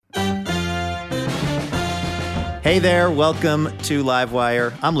Hey there, welcome to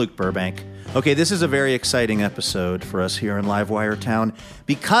Livewire. I'm Luke Burbank. Okay, this is a very exciting episode for us here in Livewire Town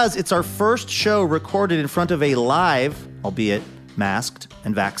because it's our first show recorded in front of a live, albeit masked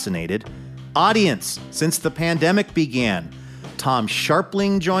and vaccinated, audience since the pandemic began. Tom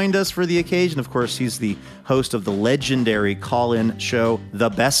Scharpling joined us for the occasion. Of course, he's the host of the legendary call-in show, The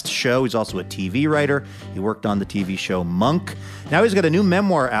Best Show. He's also a TV writer. He worked on the TV show Monk. Now he's got a new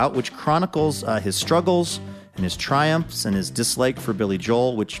memoir out which chronicles his struggles and his triumphs and his dislike for Billy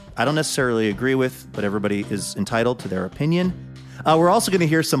Joel, which I don't necessarily agree with, but everybody is entitled to their opinion. We're also going to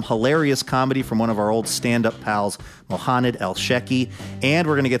hear some hilarious comedy from one of our old stand-up pals, Mohanad Elshieky, and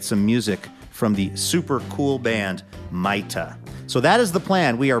we're going to get some music from the super cool band Maita. So that is the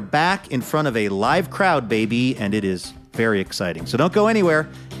plan. We are back in front of a live crowd, baby, and it is very exciting. So don't go anywhere.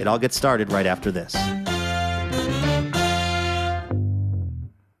 It all gets started right after this.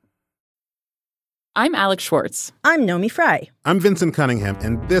 I'm Alex Schwartz. I'm Nomi Fry. I'm Vincent Cunningham,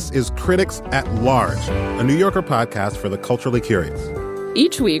 and this is Critics at Large, a New Yorker podcast for the culturally curious.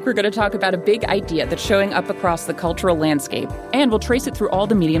 Each week, we're going to talk about a big idea that's showing up across the cultural landscape, and we'll trace it through all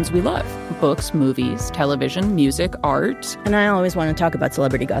the mediums we love. Books, movies, television, music, art. And I always want to talk about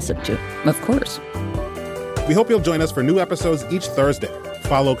celebrity gossip, too. Of course. We hope you'll join us for new episodes each Thursday.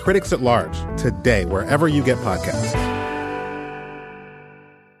 Follow Critics at Large today, wherever you get podcasts.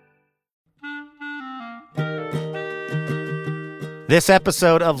 This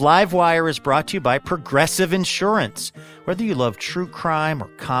episode of Livewire is brought to you by Progressive Insurance. Whether you love true crime or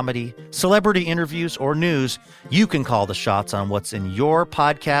comedy, celebrity interviews or news, you can call the shots on what's in your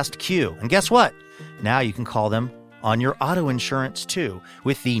podcast queue. And guess what? Now you can call them on your auto insurance too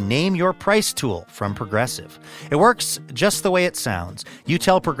with the Name Your Price tool from Progressive. It works just the way it sounds. You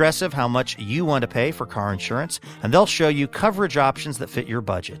tell Progressive how much you want to pay for car insurance, and they'll show you coverage options that fit your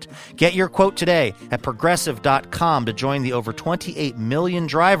budget. Get your quote today at Progressive.com to join the over 28 million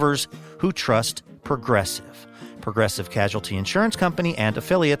drivers who trust Progressive. Progressive Casualty Insurance Company and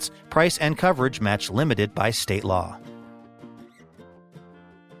affiliates. Price and coverage match limited by state law.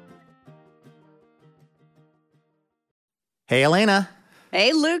 Hey, Elena.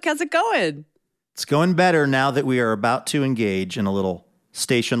 Hey, Luke. How's it going? It's going better now that we are about to engage in a little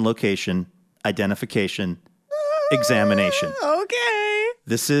station location identification examination. Okay.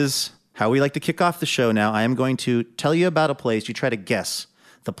 This is how we like to kick off the show now. I am going to tell you about a place. You try to guess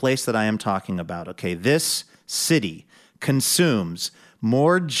the place that I am talking about. Okay, this city consumes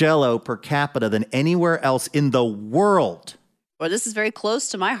more Jell-O per capita than anywhere else in the world. Well, this is very close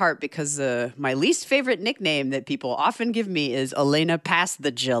to my heart because my least favorite nickname that people often give me is Elena Pass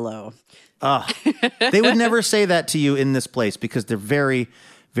the Jell-O. They would never say that to you in this place because they're very,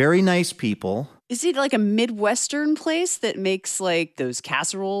 very nice people. Is it like a Midwestern place that makes like those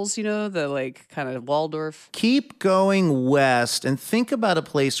casseroles, you know, the like kind of Waldorf? Keep going west and think about a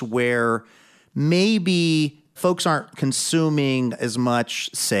place where maybe folks aren't consuming as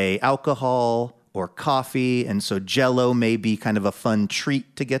much, say, alcohol or coffee, and so Jell-O may be kind of a fun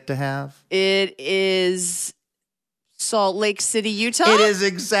treat to get to have? It is Salt Lake City, Utah? It is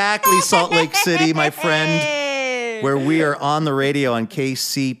exactly Salt Lake City, my friend, where we are on the radio on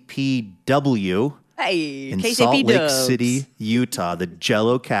KCPW Hey, in KCP Salt Lake Dubs. City, Utah, the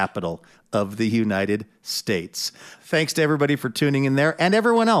Jell-O capital of the United States. Thanks to everybody for tuning in there and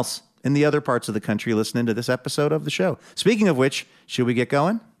everyone else in the other parts of the country listening to this episode of the show. Speaking of which, should we get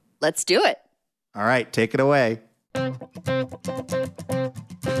going? Let's do it. All right, take it away. From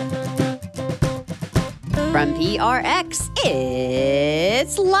PRX,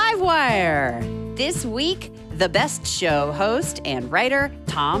 it's Livewire. This week, The Best Show host and writer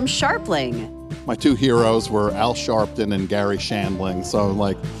Tom Scharpling. My two heroes were Al Sharpton and Gary Shandling, so I'm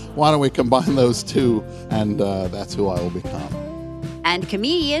like, why don't we combine those two, and that's who I will become. And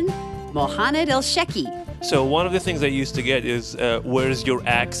comedian Mohanad Elshieky. So one of the things I used to get is, where's your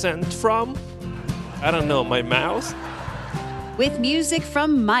accent from? I don't know, my mouth? With music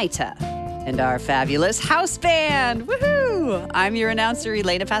from Maita and our fabulous house band. Woohoo! I'm your announcer,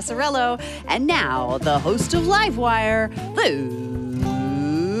 Elena Passarello, and now the host of Livewire,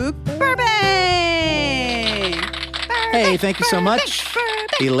 Luke Burbank. Hey, thank you so much,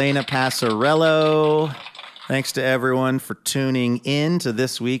 Elena Passarello. Thanks to everyone for tuning in to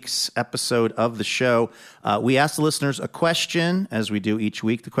this week's episode of the show. We asked the listeners a question, as we do each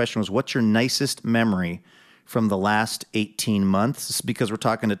week. The question was, what's your nicest memory from the last 18 months? This is because we're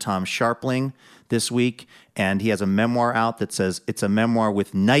talking to Tom Scharpling this week, and he has a memoir out that says it's a memoir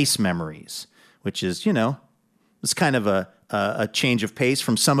with nice memories, which is, you know, it's kind of a change of pace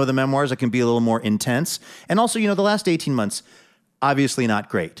from some of the memoirs that can be a little more intense. And also, you know, the last 18 months, obviously not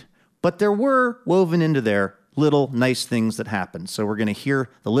great. But there were woven into there little nice things that happened. So we're going to hear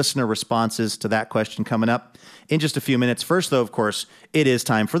the listener responses to that question coming up in just a few minutes. First, though, of course, it is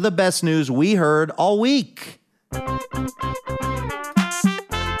time for the best news we heard all week.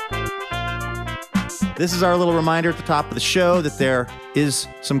 This is our little reminder at the top of the show that there is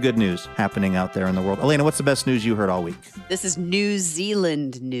some good news happening out there in the world. Elena, what's the best news you heard all week? This is New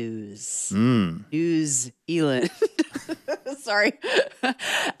Zealand news. New Zealand. Sorry.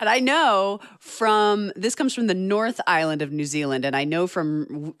 And I know this comes from the North Island of New Zealand. And I know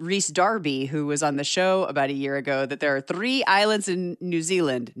from Rhys Darby, who was on the show about a year ago, that there are 3 islands in New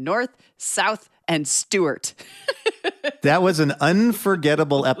Zealand: North, South, and Stewart. That was an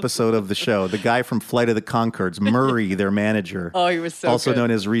unforgettable episode of the show. The guy from Flight of the Conchords, Murray, their manager. Oh, he was so also good.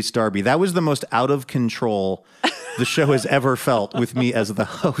 known as Rhys Darby. That was the most out of control the show has ever felt with me as the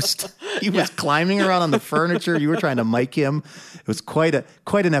host. He was climbing around on the furniture. You were trying to mic him. It was quite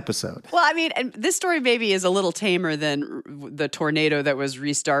an episode. Well, I mean, and this story maybe is a little tamer than the tornado that was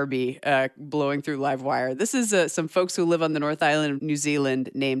Rhys Darby blowing through Livewire. This is some folks who live on the North Island of New Zealand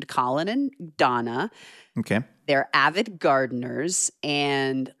named Colin and Donna. Okay. They're avid gardeners,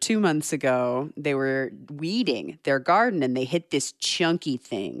 and 2 months ago, they were weeding their garden, and they hit this chunky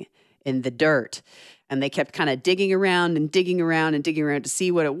thing in the dirt. And they kept kind of digging around and digging around and digging around to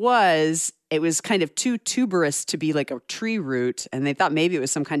see what it was. It was kind of too tuberous to be like a tree root, and they thought maybe it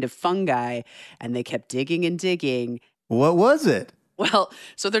was some kind of fungi, and they kept digging and digging. What was it? Well,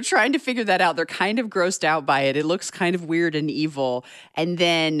 so they're trying to figure that out. They're kind of grossed out by it. It looks kind of weird and evil. And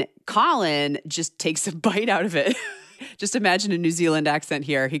then Colin just takes a bite out of it. Just imagine a New Zealand accent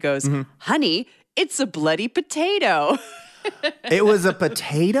here. He goes, honey, it's a bloody potato. It was a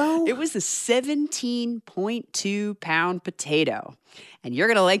potato? It was a 17.2 pound potato. And you're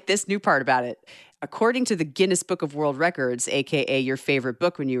going to like this new part about it. According to the Guinness Book of World Records, AKA your favorite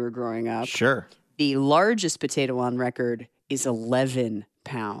book when you were growing up, Sure. the largest potato on record is 11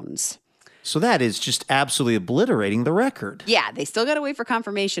 pounds. So that is just absolutely obliterating the record. Yeah, they still got to wait for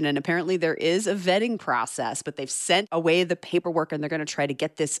confirmation, and apparently there is a vetting process, but they've sent away the paperwork, and they're going to try to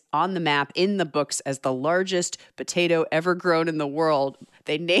get this on the map in the books as the largest potato ever grown in the world.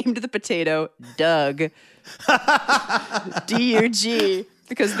 They named the potato Doug. D-U-G,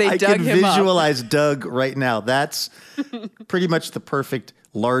 because they dug him up. I can visualize Doug right now. That's pretty much the perfect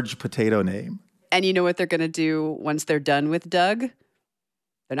large potato name. And you know what they're going to do once they're done with Doug?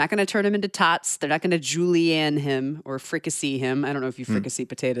 They're not going to turn him into tots. They're not going to julienne him or fricassee him. I don't know if you fricassee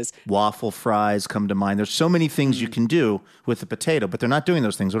potatoes. Waffle fries come to mind. There's so many things you can do with a potato, but they're not doing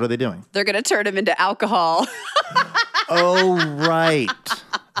those things. What are they doing? They're going to turn him into alcohol. Oh, right.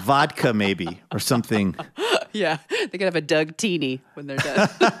 Vodka, maybe, or something. Yeah, they could have a Doug Teeny when they're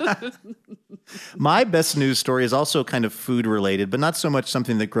done. My best news story is also kind of food related, but not so much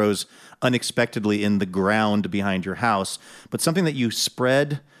something that grows unexpectedly in the ground behind your house, but something that you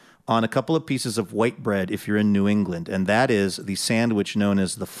spread on a couple of pieces of white bread if you're in New England, and that is the sandwich known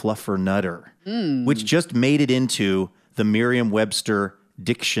as the Fluffernutter, which just made it into the Merriam-Webster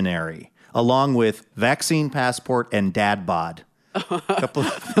dictionary, along with vaccine passport and dad bod. A couple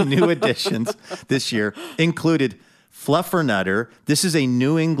of new additions this year included Fluffernutter. This is a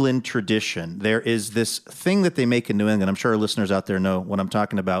New England tradition. There is this thing that they make in New England. I'm sure our listeners out there know what I'm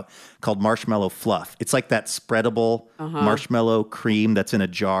talking about, called marshmallow fluff. It's like that spreadable marshmallow cream that's in a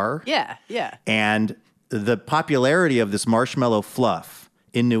jar. Yeah, yeah. And the popularity of this marshmallow fluff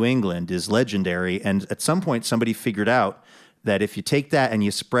in New England is legendary. And at some point, somebody figured out that if you take that and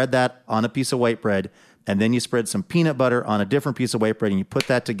you spread that on a piece of white bread, and then you spread some peanut butter on a different piece of white bread, and you put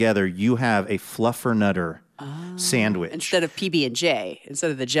that together, you have a Fluffernutter sandwich. Instead of PB&J,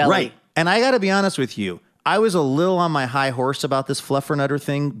 instead of the jelly. Right. And I got to be honest with you. I was a little on my high horse about this Fluffernutter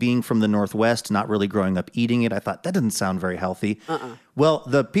thing, being from the Northwest, not really growing up eating it. I thought, that doesn't sound very healthy. Well,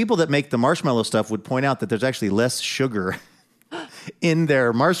 the people that make the marshmallow stuff would point out that there's actually less sugar in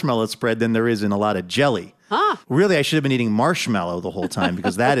their marshmallow spread than there is in a lot of jelly. Really, I should have been eating marshmallow the whole time,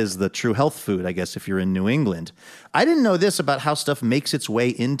 because that is the true health food, I guess, if you're in New England. I didn't know this about how stuff makes its way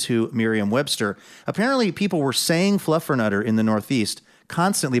into Merriam-Webster. Apparently, people were saying Fluffernutter in the Northeast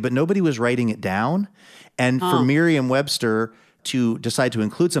constantly, but nobody was writing it down. And for Merriam-Webster to decide to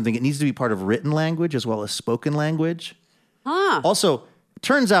include something, it needs to be part of written language as well as spoken language. Also,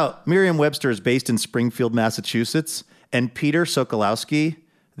 turns out Merriam-Webster is based in Springfield, Massachusetts, and Peter Sokolowski,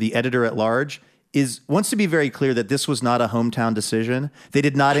 the editor-at-large, wants to be very clear that this was not a hometown decision. They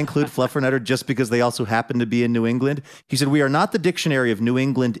did not include Fluffernutter just because they also happen to be in New England. He said, "We are not the dictionary of New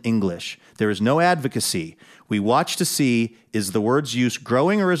England English. There is no advocacy. We watch to see, is the word's use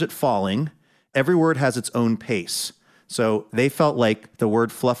growing or is it falling? Every word has its own pace." So they felt like the word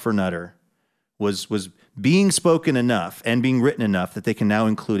Fluffernutter was being spoken enough and being written enough that they can now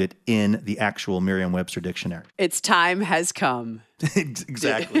include it in the actual Merriam-Webster dictionary. Its time has come.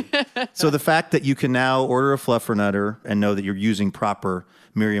 Exactly. So the fact that you can now order a Fluffernutter and know that you're using proper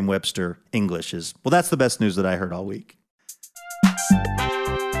Merriam-Webster English is, well, that's the best news that I heard all week.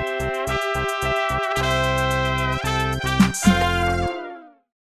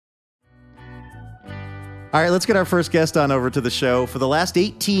 All right, let's get our first guest on over to the show. For the last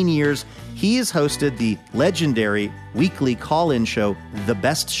 18 years, he has hosted the legendary weekly call-in show, The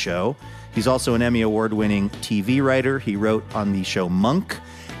Best Show. He's also an Emmy Award-winning TV writer. He wrote on the show Monk.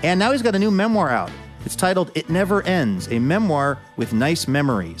 And now he's got a new memoir out. It's titled It Never Ends, a memoir with nice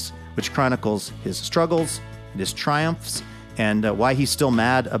memories, which chronicles his struggles and his triumphs and why he's still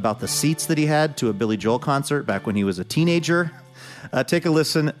mad about the seats that he had to a Billy Joel concert back when he was a teenager. Take a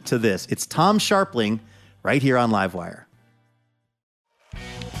listen to this. It's Tom Scharpling, right here on Livewire.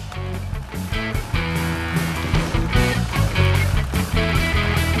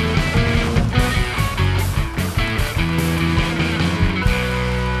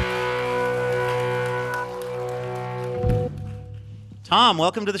 Tom,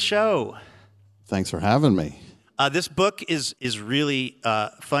 welcome to the show. Thanks for having me. This book is really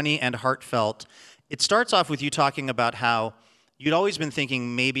funny and heartfelt. It starts off with you talking about how you'd always been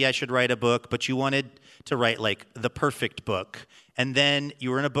thinking maybe I should write a book, but you wanted to write like the perfect book. And then you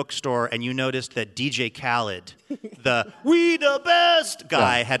were in a bookstore and you noticed that DJ Khaled, the "We the Best"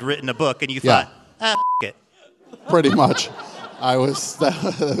 guy, had written a book, and you thought, it. Pretty much.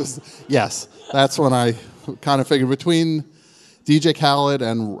 Yes, that's when I kind of figured between DJ Khaled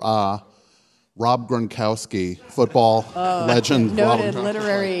and Rob Gronkowski, football legend. Noted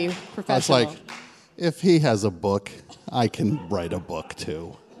literary professional. I was like, if he has a book, I can write a book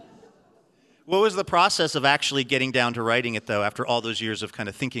too. What was the process of actually getting down to writing it, though, after all those years of kind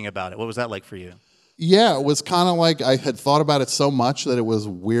of thinking about it? What was that like for you? Yeah, it was kind of like I had thought about it so much that it was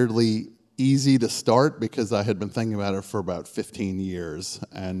weirdly easy to start because I had been thinking about it for about 15 years,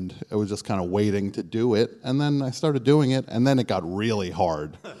 and I was just kind of waiting to do it. And then I started doing it, and then it got really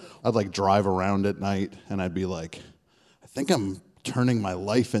hard. I'd like drive around at night, and I'd be like, I think I'm turning my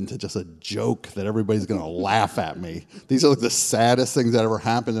life into just a joke that everybody's going to laugh at me. These are like the saddest things that ever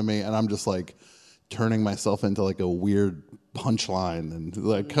happened to me, and I'm just like turning myself into like a weird punchline. And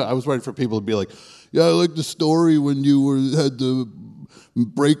like I was ready for people to be like, yeah, I like the story when you had the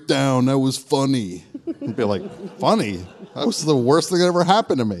breakdown. That was funny. I'd be like, funny? That was the worst thing that ever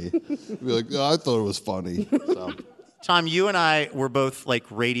happened to me. I'd be like, I thought it was funny. So. Tom, you and I were both like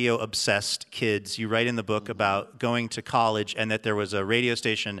radio-obsessed kids. You write in the book about going to college and that there was a radio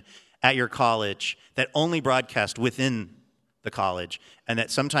station at your college that only broadcast within the college, and that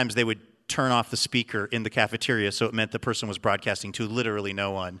sometimes they would turn off the speaker in the cafeteria, so it meant the person was broadcasting to literally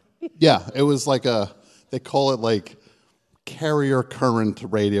no one. Yeah, it was like they call it like carrier current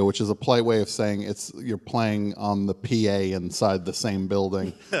radio, which is a polite way of saying you're playing on the PA inside the same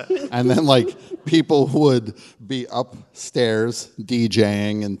building. And then like people would be upstairs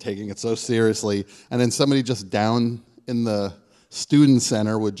DJing and taking it so seriously, and then somebody just down in the student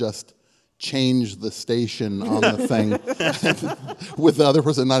center would just change the station on the thing with the other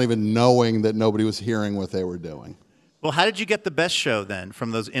person not even knowing that nobody was hearing what they were doing. Well, how did you get the best show then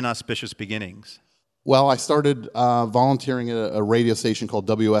from those inauspicious beginnings? Well, I started volunteering at a radio station called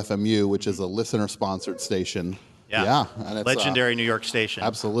WFMU, which is a listener-sponsored station. Yeah. And it's legendary New York station.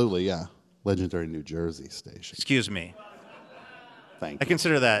 Absolutely, yeah. Legendary New Jersey station. Excuse me. Thank I you.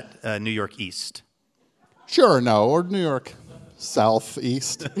 consider that New York East. Sure, no, or New York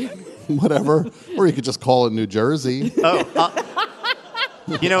Southeast, whatever. Or you could just call it New Jersey. Oh,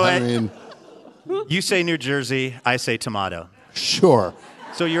 you know what? I mean, you say New Jersey, I say tomato. sure.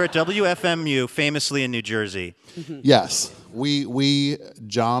 So you're at WFMU, famously in New Jersey. Yes, we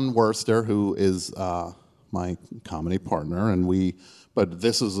John Worster, who is my comedy partner, but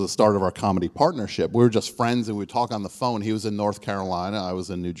this is the start of our comedy partnership. We were just friends, and we'd talk on the phone. He was in North Carolina, I was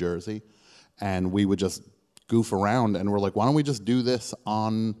in New Jersey, and we would just goof around, and we're like, why don't we just do this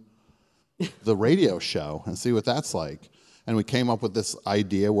on the radio show and see what that's like? And we came up with this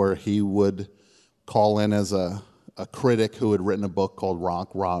idea where he would call in as a critic who had written a book called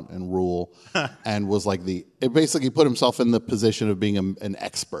Rock, Rot, and Rule, and was like it basically put himself in the position of being an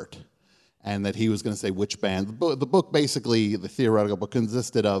expert, and that he was going to say which band. The book basically, the theoretical book,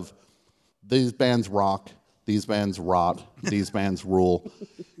 consisted of these bands rock, these bands rot, these bands rule,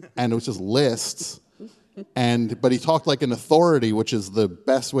 and it was just lists. But he talked like an authority, which is the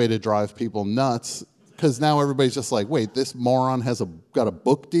best way to drive people nuts. Because now everybody's just like, wait, this moron has got a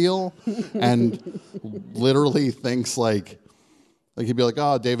book deal, and literally thinks like Like he'd be like,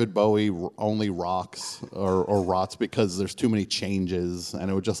 "Oh, David Bowie only rocks or rots because there's too many changes,"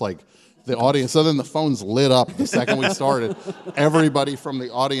 and it would just like the audience. So then the phones lit up the second we started. Everybody from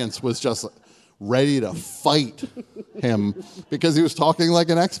the audience was just ready to fight him because he was talking like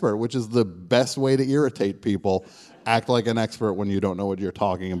an expert, which is the best way to irritate people. Act like an expert when you don't know what you're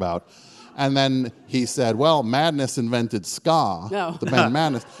talking about. And then he said, well, Madness invented ska, the band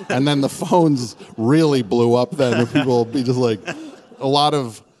Madness. And then the phones really blew up then. And people would be just like,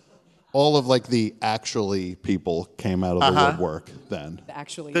 all of like the actually people came out of the woodwork then.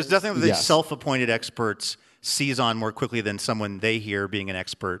 Actually, there's nothing that self-appointed experts seize on more quickly than someone they hear being an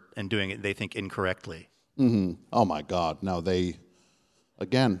expert and doing it they think incorrectly. Mm-hmm. Oh my God! No,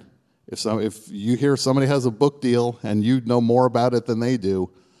 again, if you hear somebody has a book deal and you know more about it than they do,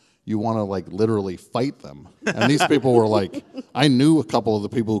 you want to like literally fight them. And these people were like, I knew a couple of the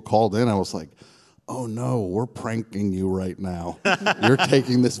people who called in. I was like, oh no, we're pranking you right now. You're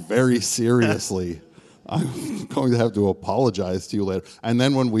taking this very seriously. I'm going to have to apologize to you later. And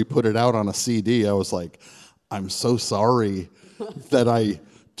then when we put it out on a CD, I was like, I'm so sorry that I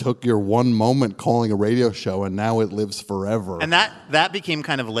took your one moment calling a radio show and now it lives forever. And that became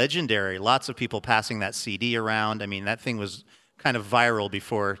kind of legendary. Lots of people passing that CD around. I mean, that thing was kind of viral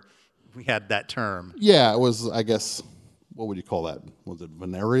before we had that term. Yeah, it was, I guess, what would you call that? Was it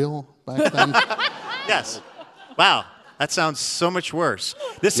venereal back then? Yes. Wow. That sounds so much worse.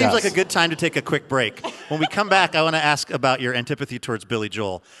 This seems like a good time to take a quick break. When we come back, I want to ask about your antipathy towards Billy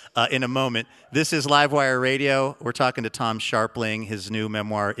Joel in a moment. This is Livewire Radio. We're talking to Tom Scharpling. His new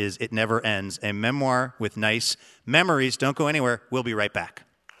memoir is It Never Ends, a memoir with nice memories. Don't go anywhere. We'll be right back.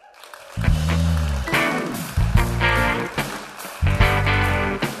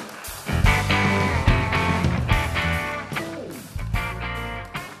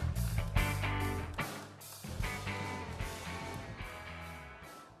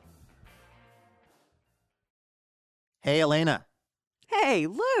 Hey, Elena. Hey,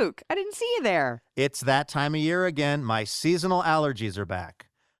 Luke. I didn't see you there. It's that time of year again. My seasonal allergies are back.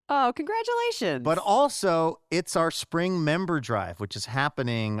 Oh, congratulations. But also, it's our spring member drive, which is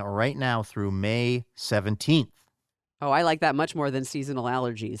happening right now through May 17th. Oh, I like that much more than seasonal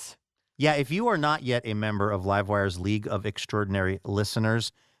allergies. Yeah, if you are not yet a member of Livewire's League of Extraordinary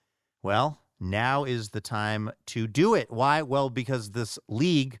Listeners, well, now is the time to do it. Why? Well, because this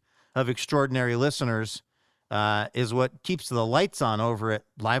League of Extraordinary Listeners is what keeps the lights on over at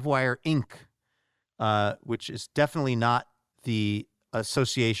Livewire Inc., which is definitely not the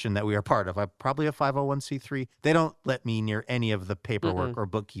association that we are part of. I'm probably a 501c3. They don't let me near any of the paperwork or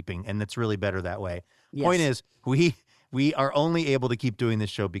bookkeeping, and it's really better that way. Yes. Point is, we are only able to keep doing this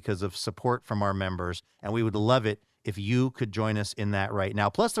show because of support from our members, and we would love it if you could join us in that right now.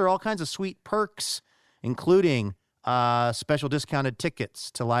 Plus, there are all kinds of sweet perks, including special discounted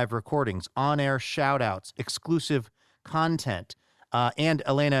tickets to live recordings, on-air shout-outs, exclusive content. And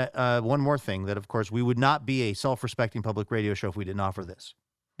Elena, one more thing that, of course, we would not be a self-respecting public radio show if we didn't offer this.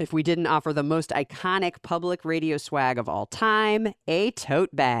 If we didn't offer the most iconic public radio swag of all time, a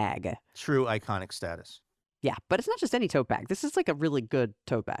tote bag. True iconic status. Yeah, but it's not just any tote bag. This is like a really good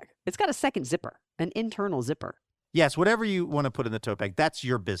tote bag. It's got a second zipper, an internal zipper. Yes, whatever you want to put in the tote bag, that's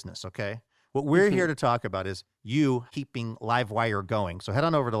your business, okay? What we're here to talk about is you keeping Livewire going. So head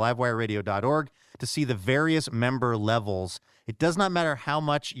on over to livewireradio.org to see the various member levels. It does not matter how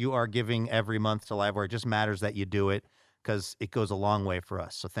much you are giving every month to Livewire. It just matters that you do it because it goes a long way for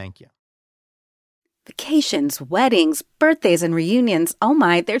us. So thank you. Vacations, weddings, birthdays, and reunions. Oh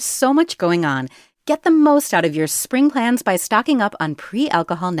my, there's so much going on. Get the most out of your spring plans by stocking up on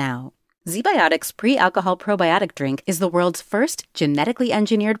pre-alcohol now. ZBiotics Pre-Alcohol Probiotic Drink is the world's first genetically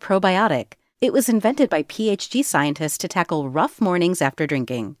engineered probiotic. It was invented by PhD scientists to tackle rough mornings after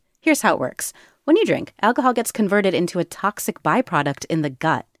drinking. Here's how it works. When you drink, alcohol gets converted into a toxic byproduct in the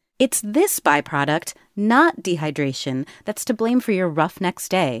gut. It's this byproduct, not dehydration, that's to blame for your rough next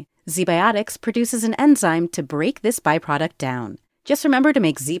day. ZBiotics produces an enzyme to break this byproduct down. Just remember to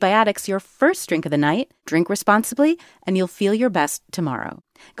make ZBiotics your first drink of the night, drink responsibly, and you'll feel your best tomorrow.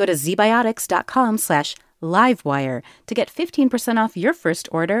 Go to zbiotics.com/livewire to get 15% off your first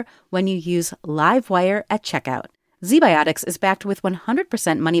order when you use Livewire at checkout. ZBiotics is backed with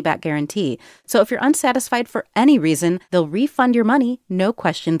 100% money-back guarantee, so if you're unsatisfied for any reason, they'll refund your money, no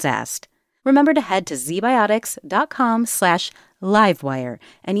questions asked. Remember to head to zbiotics.com/livewire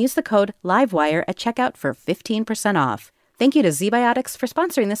and use the code LIVEWIRE at checkout for 15% off. Thank you to ZBiotics for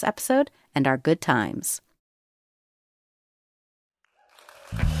sponsoring this episode and our good times.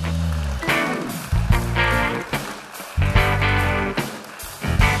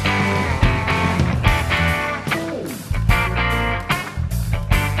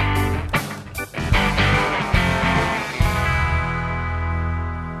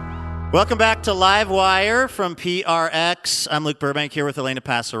 Welcome back to Livewire from PRX. I'm Luke Burbank here with Elena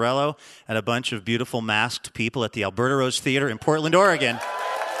Passarello and a bunch of beautiful masked people at the Alberta Rose Theater in Portland, Oregon.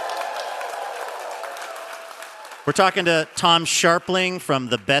 We're talking to Tom Scharpling from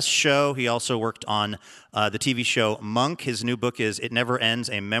The Best Show. He also worked on the TV show Monk. His new book is It Never Ends,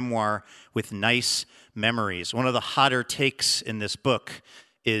 a memoir with nice memories. One of the hotter takes in this book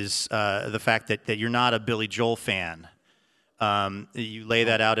is the fact that you're not a Billy Joel fan. You lay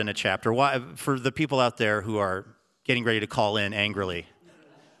that out in a chapter. Why, for the people out there who are getting ready to call in angrily?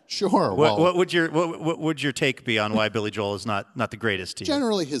 Sure. What would your take be on why Billy Joel is not the greatest to you?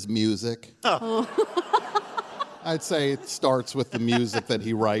 Generally, his music. Oh. I'd say it starts with the music that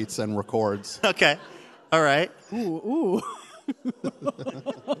he writes and records. Okay. All right. Ooh.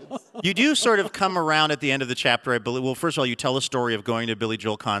 You do sort of come around at the end of the chapter, I believe. Well, first of all, you tell a story of going to a Billy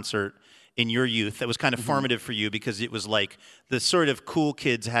Joel concert in your youth that was kind of formative for you because it was like the sort of cool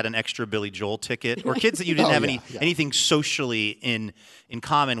kids had an extra Billy Joel ticket, or kids that you didn't have anything socially in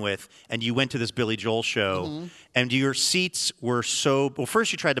common with, and you went to this Billy Joel show, and your seats were so... Well,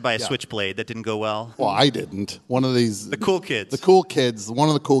 first you tried to buy a Switchblade. That didn't go well. Well, I didn't. One of these... The cool kids. One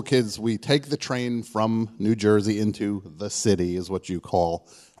of the cool kids, we take the train from New Jersey into the city, is what you call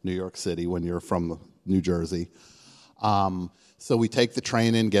New York City when you're from New Jersey. So we take the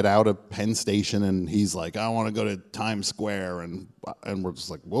train in, get out of Penn Station, and he's like, I want to go to Times Square. And we're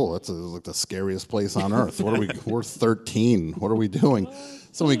just like, whoa, that's like the scariest place on earth. We're 13. What are we doing?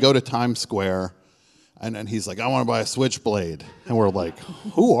 So we go to Times Square, and then he's like, I want to buy a Switchblade. And we're like,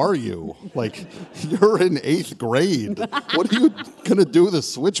 who are you? Like, you're in 8th grade. What are you going to do with a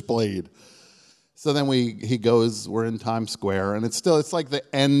Switchblade? So then he goes, we're in Times Square, and it's like the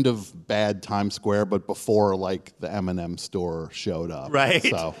end of bad Times Square, but before like the M&M store showed up. Right.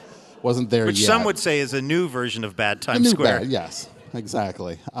 So wasn't there Which yet. some would say is a new version of bad Times Square. Yes,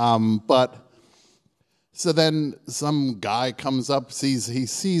 exactly. But so then some guy comes up, he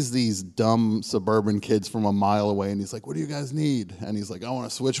sees these dumb suburban kids from a mile away, and he's like, what do you guys need? And he's like, I want a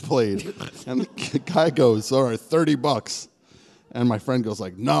Switchblade. And the guy goes, all right, $30. And my friend goes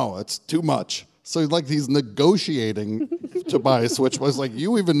like, no, it's too much. So he's negotiating to buy a Switchblade. It's like,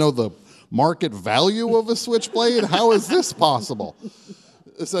 you even know the market value of a Switchblade? How is this possible?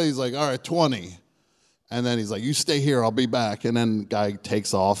 So he's like, all right, 20. And then he's like, you stay here, I'll be back. And then the guy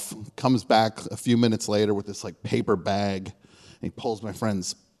takes off, comes back a few minutes later with this like paper bag. And he pulls my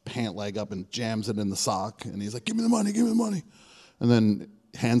friend's pant leg up and jams it in the sock. And he's like, give me the money. And then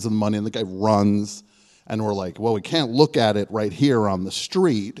hands him the money, and the guy runs. And we're like, well, we can't look at it right here on the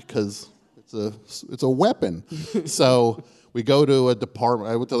street because it's a weapon. So we go to a department.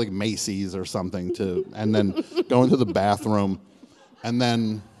 I went to like Macy's or something and then go into the bathroom. And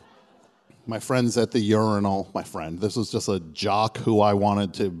then my friend's at the urinal. This was just a jock who I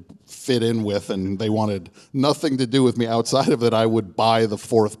wanted to fit in with, and they wanted nothing to do with me outside of that. I would buy the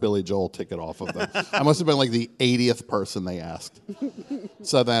 4th Billy Joel ticket off of them. I must have been like the 80th person they asked.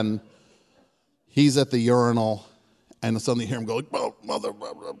 So then he's at the urinal, and suddenly you hear him go, oh, mother,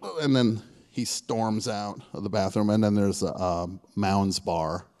 blah, blah, blah. And then he storms out of the bathroom, and then there's a Mounds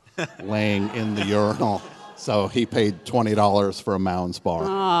bar laying in the urinal. So he paid $20 for a Mounds bar.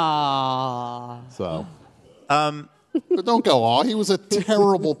 Aww. So, but don't go, aw. He was a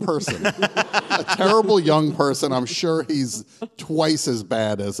terrible person. A terrible young person. I'm sure he's twice as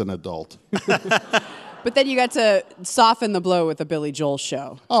bad as an adult. But then you got to soften the blow with the Billy Joel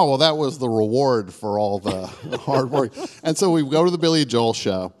show. Oh, well, that was the reward for all the hard work. And so we go to the Billy Joel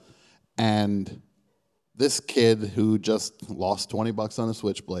show, and this kid who just lost $20 on a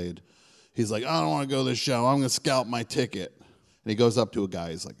Switchblade, he's like, I don't want to go to this show. I'm going to scalp my ticket. And he goes up to a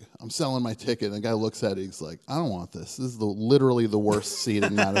guy. He's like, I'm selling my ticket. And the guy looks at it. He's like, I don't want this. This is literally the worst seat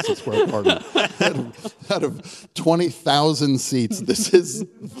in Madison Square Garden. Out of 20,000 seats, this is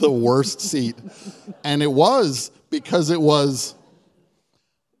the worst seat. And it was because it was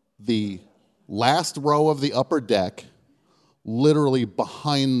the last row of the upper deck, literally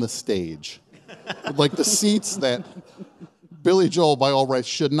behind the stage. Like the seats that Billy Joel, by all rights,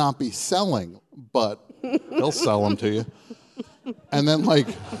 should not be selling, but he'll sell them to you. And then,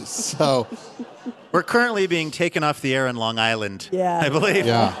 so... We're currently being taken off the air in Long Island, I believe.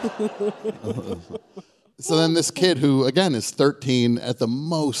 Yeah. So then this kid who, again, is 13, at the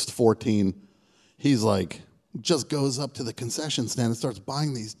most 14, he's like, just goes up to the concession stand and starts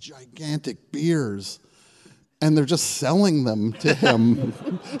buying these gigantic beers. And they're just selling them to him.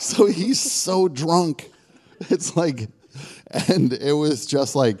 So he's so drunk. It's like... And it was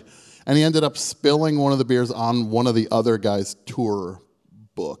just like, and he ended up spilling one of the beers on one of the other guy's tour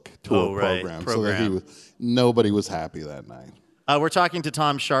program. So that nobody was happy that night. We're talking to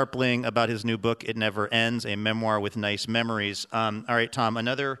Tom Scharpling about his new book, It Never Ends, a memoir with nice memories. All right, Tom,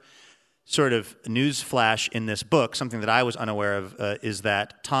 another sort of news flash in this book, something that I was unaware of, is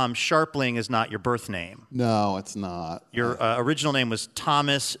that Tom Scharpling is not your birth name. No, it's not. Your original name was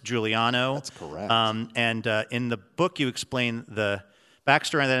Thomas Giuliano. That's correct. And in the book, you explain the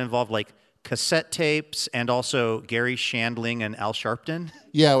backstory that involved like cassette tapes and also Gary Shandling and Al Sharpton.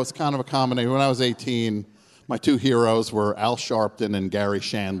 Yeah, it was kind of a combination. When I was 18, my two heroes were Al Sharpton and Gary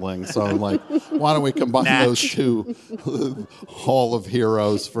Shandling. So I'm like, why don't we combine those two hall of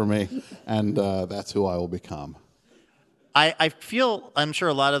heroes for me? And that's who I will become. I feel, I'm sure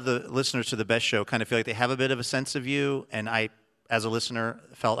a lot of the listeners to The Best Show kind of feel like they have a bit of a sense of you. And I, as a listener,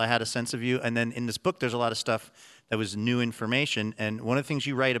 felt I had a sense of you. And then in this book, there's a lot of stuff that was new information. And one of the things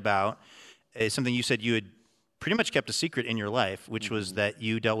you write about is something you said you had pretty much kept a secret in your life, which was that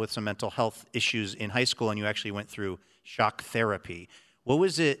you dealt with some mental health issues in high school and you actually went through shock therapy. What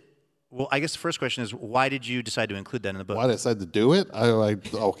was it? Well, I guess the first question is, why did you decide to include that in the book? Why did I decide to do it?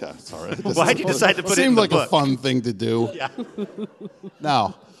 Okay, sorry. Why did you decide to put it in the book? Seemed like a fun thing to do. Yeah.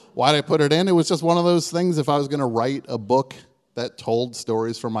 Now, why did I put it in? It was just one of those things. If I was going to write a book that told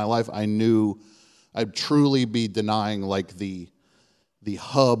stories from my life, I knew I'd truly be denying like the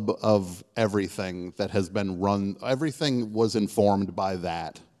hub of everything that has been run. Everything was informed by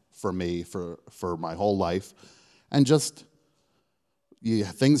that for me for my whole life. And just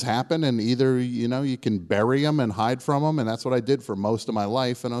things happen, and either you can bury them and hide from them, and that's what I did for most of my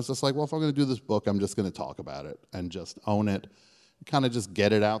life. And I was just like, well, if I'm going to do this book, I'm just going to talk about it and just own it, kind of just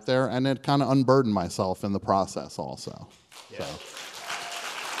get it out there, and it kind of unburden myself in the process also. Yeah. So.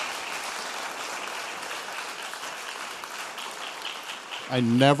 I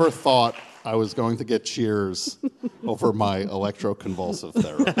never thought I was going to get cheers over my electroconvulsive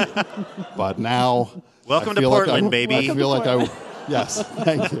therapy, but now welcome to Portland, baby. I feel like yes,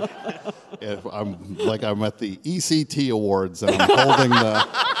 thank you. I'm at the ECT Awards and I'm holding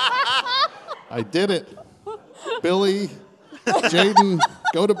I did it. Billy, Jaden,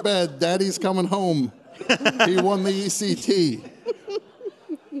 go to bed. Daddy's coming home. He won the ECT.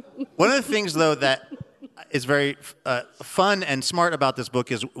 One of the things, though, that is very fun and smart about this book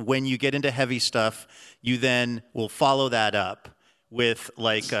is when you get into heavy stuff, you then will follow that up with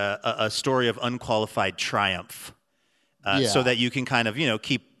like a story of unqualified triumph, so that you can kind of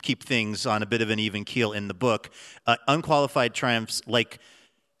keep things on a bit of an even keel in the book. Unqualified triumphs, like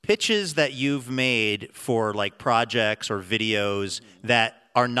pitches that you've made for like projects or videos that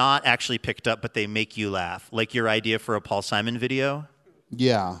are not actually picked up, but they make you laugh, like your idea for a Paul Simon video.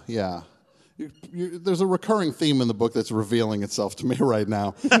 Yeah. There's a recurring theme in the book that's revealing itself to me right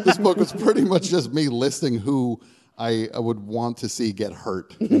now. This book was pretty much just me listing who I would want to see get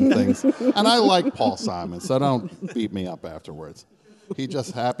hurt in things. And I like Paul Simon, so don't beat me up afterwards. He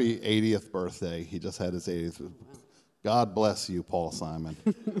just happy 80th birthday. He just had his 80th. God bless you, Paul Simon.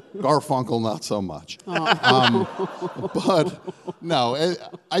 Garfunkel, not so much. But no,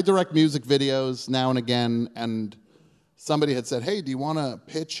 I direct music videos now and again, and somebody had said, hey, do you want to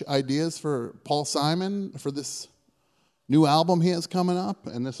pitch ideas for Paul Simon for this new album he has coming up?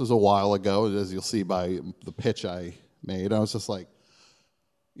 And this was a while ago, as you'll see by the pitch I made. I was just like,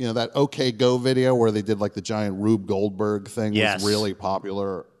 that OK Go video where they did like the giant Rube Goldberg thing was really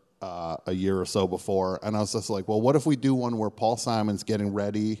popular a year or so before. And I was just like, well, what if we do one where Paul Simon's getting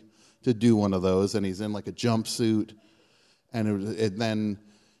ready to do one of those, and he's in like a jumpsuit, and then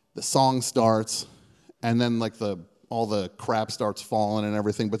the song starts, and then like all the crap starts falling and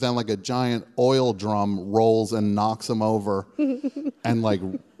everything, but then like a giant oil drum rolls and knocks him over and like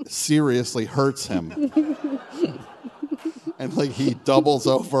seriously hurts him. And like he doubles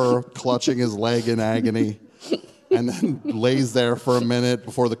over, clutching his leg in agony, and then lays there for a minute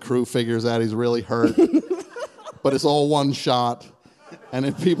before the crew figures out he's really hurt. But it's all one shot. And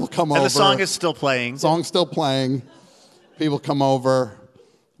then people come over. And the song is still playing. Song's still playing. People come over.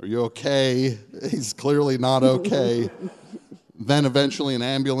 Are you okay? He's clearly not okay. Then eventually an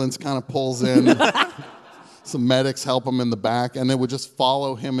ambulance kind of pulls in. Some medics help him in the back, and they would just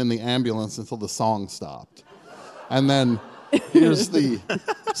follow him in the ambulance until the song stopped. And then here's the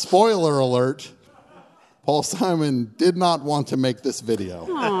spoiler alert. Paul Simon did not want to make this video.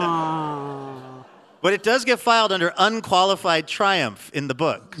 Aww. But it does get filed under unqualified triumph in the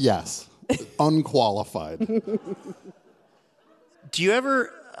book. Yes, unqualified. Do you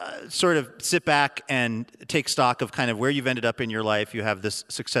ever sort of sit back and take stock of kind of where you've ended up in your life? You have this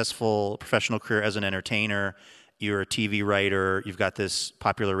successful professional career as an entertainer. You're a TV writer. You've got this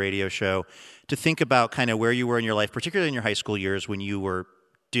popular radio show. To think about kind of where you were in your life, particularly in your high school years when you were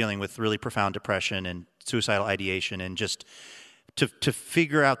dealing with really profound depression and suicidal ideation, and just to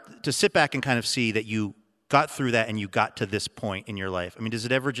figure out, to sit back and kind of see that you got through that and you got to this point in your life? I mean, does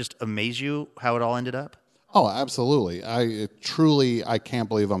it ever just amaze you how it all ended up? Oh, absolutely. I can't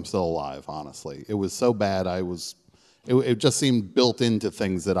believe I'm still alive, honestly. It was so bad. It just seemed built into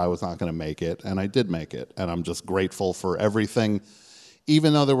things that I was not going to make it, and I did make it. And I'm just grateful for everything.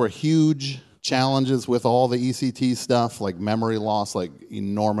 Even though there were huge challenges with all the ECT stuff, like memory loss, like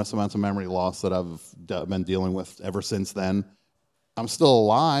enormous amounts of memory loss that I've been dealing with ever since then, I'm still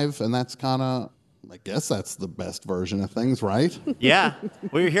alive, and that's kind of, I guess that's the best version of things, right? Yeah.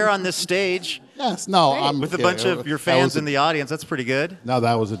 Well, you're here on this stage. Yes. No, I'm with a bunch of your fans in the audience. That's pretty good. No,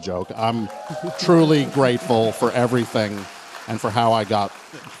 that was a joke. I'm truly grateful for everything and for how I got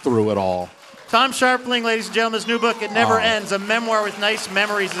through it all. Tom Scharpling, ladies and gentlemen, his new book, It Never Ends, a memoir with nice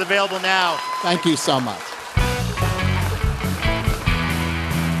memories, is available now. Thank you so much.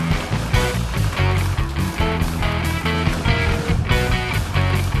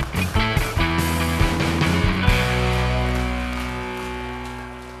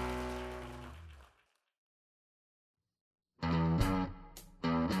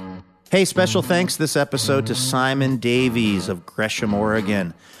 Hey, special thanks this episode to Simon Davies of Gresham,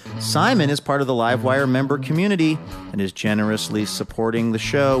 Oregon. Simon is part of the Livewire member community and is generously supporting the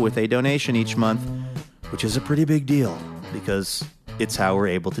show with a donation each month, which is a pretty big deal because it's how we're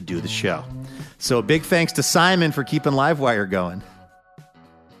able to do the show. So a big thanks to Simon for keeping Livewire going.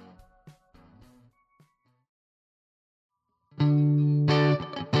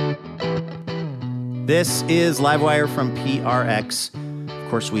 This is Livewire from PRX. Of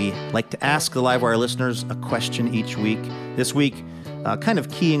course, we like to ask the Livewire listeners a question each week. This week, kind of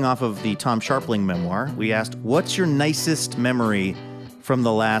keying off of the Tom Scharpling memoir, we asked, what's your nicest memory from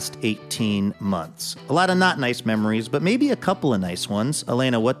the last 18 months? A lot of not nice memories, but maybe a couple of nice ones.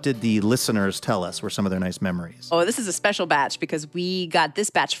 Elena, what did the listeners tell us were some of their nice memories? Oh, this is a special batch because we got this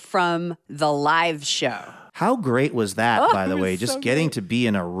batch from the live show. How great was that, by the way? Just so getting to be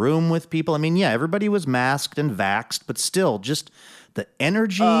in a room with people. I mean, yeah, everybody was masked and vaxxed, but still, just the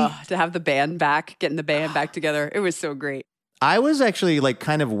energy. To have the band back, getting the band back together. It was so great. I was actually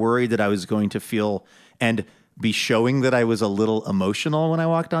kind of worried that I was going to feel and be showing that I was a little emotional when I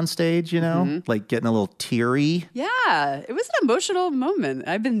walked on stage, like getting a little teary. Yeah, it was an emotional moment.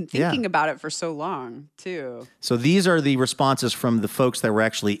 I've been thinking about it for so long, too. So these are the responses from the folks that were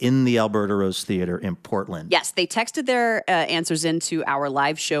actually in the Alberta Rose Theatre in Portland. Yes, they texted their answers into our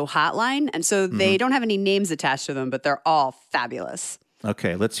live show hotline, and so they don't have any names attached to them, but they're all fabulous.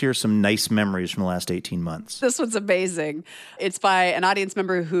 Okay, let's hear some nice memories from the last 18 months. This one's amazing. It's by an audience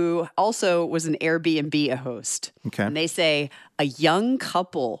member who also was an Airbnb host. Okay. And they say, a young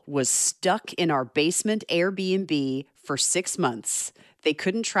couple was stuck in our basement Airbnb for 6 months. They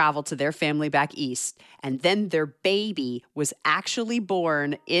couldn't travel to their family back east. And then their baby was actually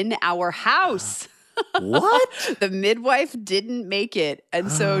born in our house. What? The midwife didn't make it.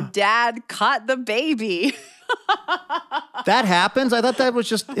 And so dad caught the baby. That happens? I thought that was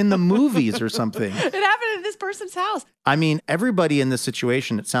just in the movies or something. It happened at this person's house. I mean, everybody in this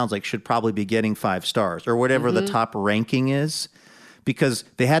situation, it sounds like, should probably be getting 5 stars or whatever the top ranking is, because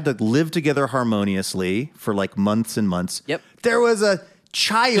they had to live together harmoniously for months and months. Yep. There was a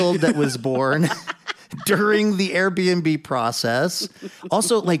child that was born during the Airbnb process.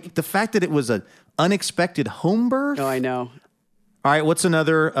 Also, the fact that it was an unexpected home birth. Oh, I know. All right, what's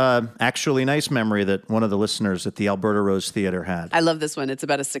another actually nice memory that one of the listeners at the Alberta Rose Theatre had? I love this one. It's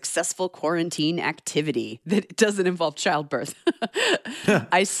about a successful quarantine activity that doesn't involve childbirth.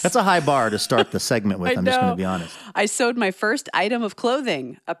 That's a high bar to start the segment with, I'm just going to be honest. I sewed my first item of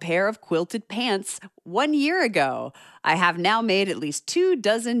clothing, a pair of quilted pants, 1 year ago. I have now made at least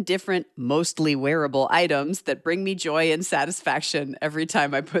 24 different, mostly wearable items that bring me joy and satisfaction every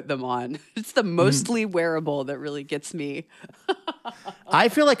time I put them on. It's the mostly wearable that really gets me. I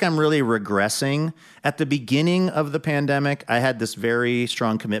feel like I'm really regressing. At the beginning of the pandemic, I had this very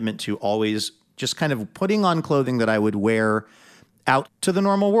strong commitment to always just kind of putting on clothing that I would wear out to the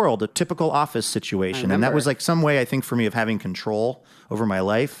normal world, a typical office situation. And that was some way, I think, for me of having control over my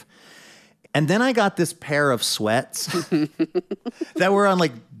life. And then I got this pair of sweats that were on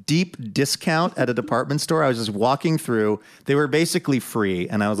deep discount at a department store. I was just walking through. They were basically free.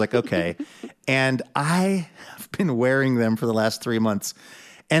 And I was like, okay. And I have been wearing them for the last 3 months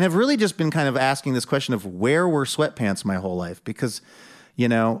and have really just been kind of asking this question of where were sweatpants my whole life? Because,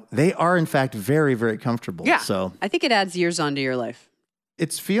 they are in fact very, very comfortable. Yeah. So I think it adds years onto your life.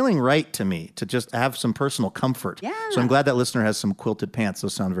 It's feeling right to me to just have some personal comfort. Yeah. So I'm glad that listener has some quilted pants.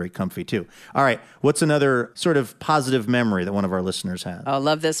 Those sound very comfy too. All right. What's another sort of positive memory that one of our listeners had? Oh,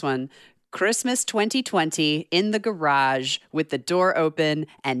 love this one. Christmas 2020 in the garage with the door open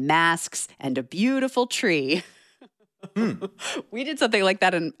and masks and a beautiful tree. We did something like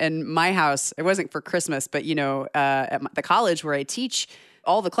that in my house. It wasn't for Christmas, but, at the college where I teach,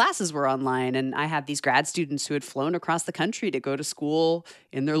 all the classes were online, and I had these grad students who had flown across the country to go to school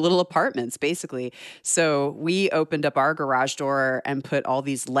in their little apartments, basically. So we opened up our garage door and put all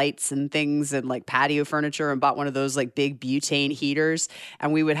these lights and things and like patio furniture and bought one of those like big butane heaters.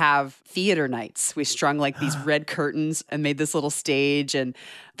 And we would have theater nights. We strung like these red curtains and made this little stage, and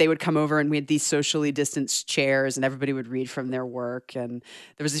they would come over and we had these socially distanced chairs and everybody would read from their work. And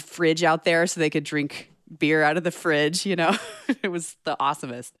there was a fridge out there so they could drink beer out of the fridge, It was the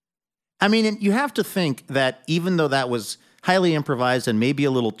awesomest. I mean, and you have to think that even though that was highly improvised and maybe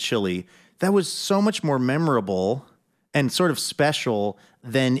a little chilly, that was so much more memorable and sort of special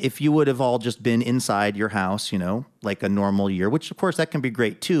than if you would have all just been inside your house, like a normal year, which of course that can be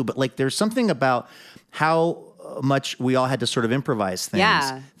great too. But like there's something about how much we all had to sort of improvise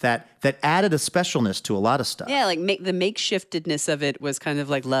things that added a specialness to a lot of stuff. Yeah, like the makeshiftedness of it was kind of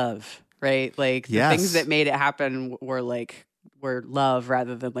like love. Right? Like the things that made it happen were love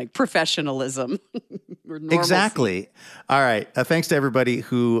rather than like professionalism. Exactly. All right. Thanks to everybody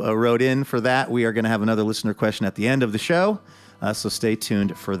who wrote in for that. We are going to have another listener question at the end of the show. So stay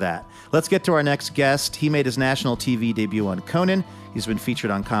tuned for that. Let's get to our next guest. He made his national TV debut on Conan. He's been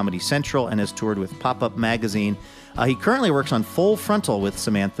featured on Comedy Central and has toured with Pop-Up Magazine. He currently works on Full Frontal with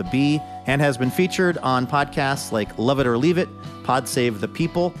Samantha Bee and has been featured on podcasts like Love It or Leave It, Pod Save the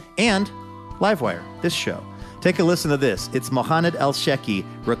People, and Livewire, this show. Take a listen to this. It's Mohanad Elshieky,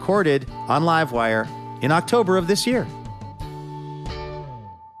 recorded on Livewire in October of this year.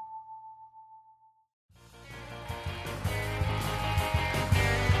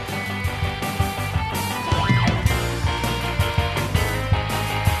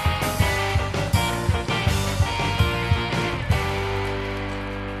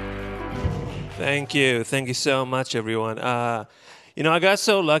 Thank you. Thank you so much, everyone. I got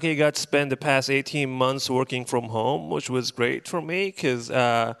so lucky. I got to spend the past 18 months working from home, which was great for me because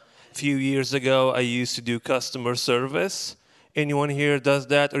a few years ago, I used to do customer service. Anyone here does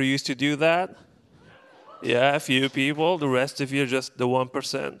that or used to do that? Yeah, a few people. The rest of you are just the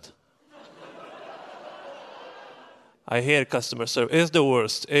 1%. I hate customer service. It's the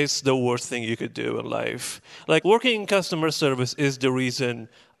worst. It's the worst thing you could do in life. Like, working in customer service is the reason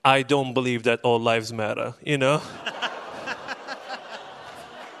I don't believe that all lives matter,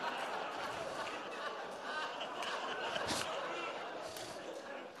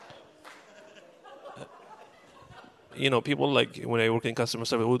 People like when I work in customer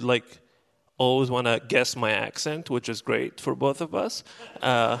service would like always want to guess my accent, which is great for both of us.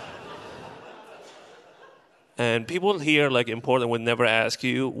 And people here, like in Portland, would never ask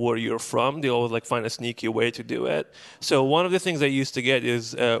you where you're from. They always like find a sneaky way to do it. So one of the things I used to get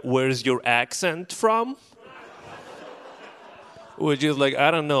is, where's your accent from? Which is like,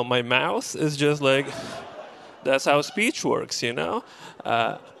 I don't know, my mouth is just like, that's how speech works, But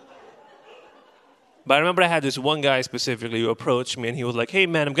I remember I had this one guy specifically who approached me, and he was like, hey,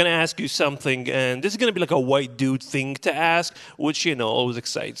 man, I'm going to ask you something, and this is going to be like a white dude thing to ask, which, always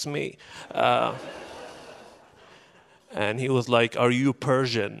excites me. And he was like, are you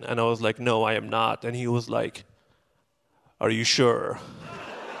Persian? And I was like, no, I am not. And he was like, are you sure?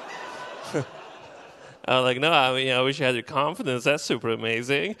 I was like, no, I wish I had your confidence. That's super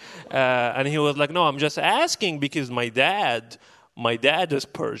amazing. And he was like, no, I'm just asking because my dad is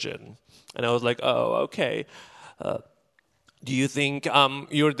Persian. And I was like, oh, okay. Do you think I'm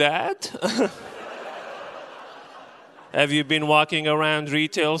your dad? Have you been walking around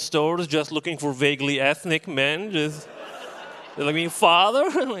retail stores just looking for vaguely ethnic men? Just like me, father?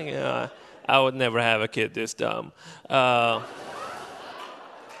 Like, yeah, I would never have a kid this dumb. I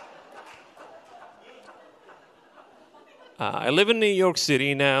live in New York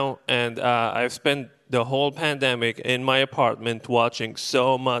City now, and I've spent the whole pandemic in my apartment watching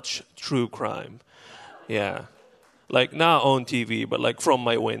so much true crime. Yeah. Like, not on TV, but like from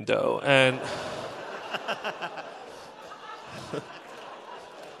my window. And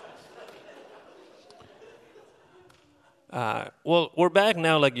well, we're back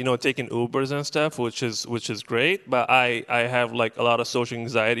now, like, taking Ubers and stuff, which is great. But I have like a lot of social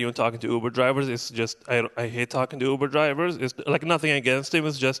anxiety when talking to Uber drivers. It's just I hate talking to Uber drivers. It's like nothing against them.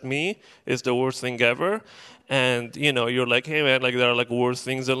 It's just me. It's the worst thing ever. And you're like, hey man, like there are like worse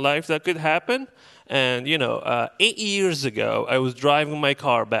things in life that could happen. And 8 years ago, I was driving my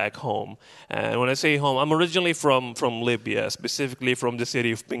car back home. And when I say home, I'm originally from Libya, specifically from the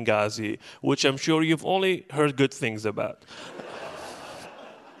city of Benghazi, which I'm sure you've only heard good things about.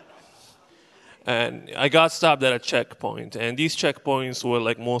 And I got stopped at a checkpoint, and these checkpoints were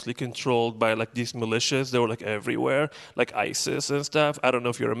like mostly controlled by like these militias. They were like everywhere, like ISIS and stuff. I don't know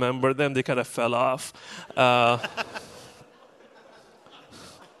if you remember them. They kind of fell off.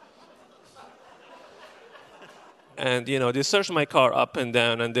 And, they searched my car up and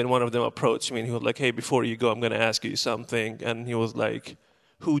down, and then one of them approached me, and he was like, hey, before you go, I'm going to ask you something. And he was like,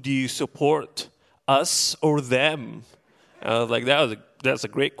 who do you support, us or them? And I was like, that's a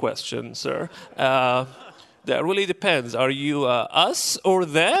great question, sir. That really depends. Are you us or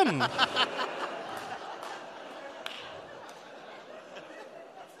them?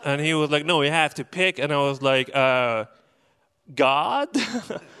 And he was like, no, you have to pick. And I was like, God?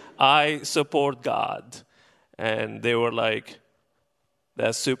 I support God. And they were like,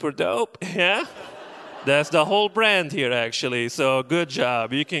 that's super dope, yeah? That's the whole brand here, actually. So good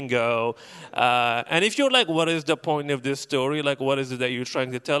job. You can go. And if you're like, what is the point of this story? Like, what is it that you're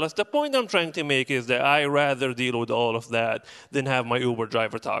trying to tell us? The point I'm trying to make is that I rather deal with all of that than have my Uber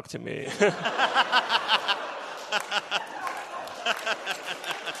driver talk to me.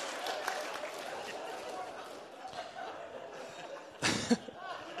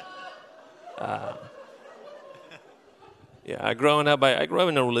 Yeah, I grew up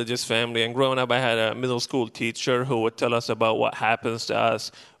in a religious family, and growing up I had a middle school teacher who would tell us about what happens to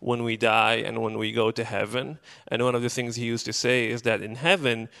us when we die and when we go to heaven. And one of the things he used to say is that in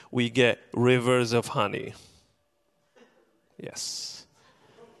heaven we get rivers of honey. Yes.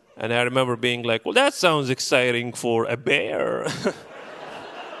 And I remember being like, well, that sounds exciting for a bear.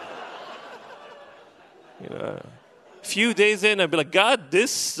 A few days in, I'd be like, God,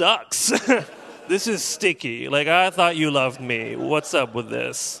 this sucks. This is sticky. Like, I thought you loved me. What's up with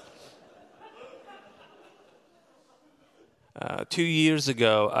this? 2 years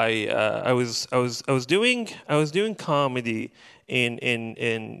ago, I was doing comedy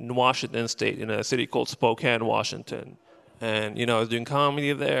in Washington State, in a city called Spokane, Washington. And, I was doing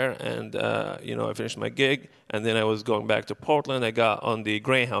comedy there, and, I finished my gig, and then I was going back to Portland. I got on the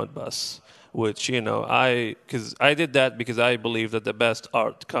Greyhound bus, which, because I did that because I believe that the best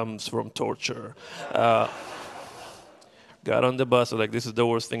art comes from torture. Got on the bus, I was like, this is the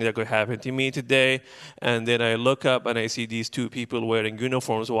worst thing that could happen to me today. And then I look up and I see these two people wearing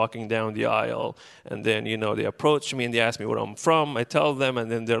uniforms walking down the aisle. And then, they approach me and they ask me where I'm from. I tell them, and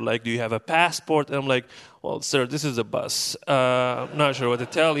then they're like, do you have a passport? And I'm like, well, sir, this is a bus. I'm not sure what to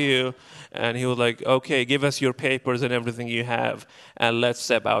tell you. And he was like, okay, give us your papers and everything you have, and let's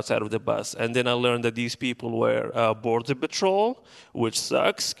step outside of the bus. And then I learned that these people were Border Patrol, which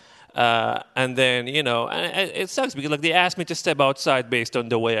sucks. And then, and it sucks because like they asked me to step outside based on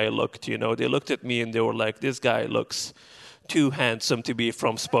the way I looked, They looked at me and they were like, this guy looks too handsome to be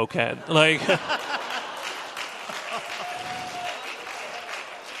from Spokane. Like,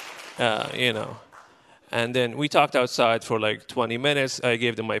 And then we talked outside for like 20 minutes. I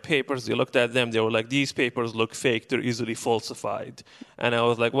gave them my papers. They looked at them. They were like, these papers look fake. They're easily falsified. And I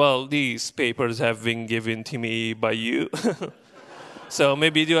was like, well, these papers have been given to me by you. So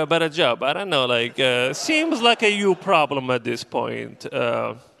maybe you do a better job. I don't know. Seems like a you problem at this point.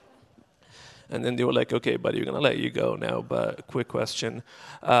 And then they were like, okay, buddy, we're going to let you go now. But quick question.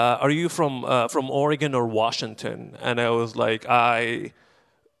 Are you from Oregon or Washington? And I was like, I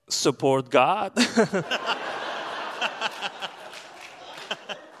support God.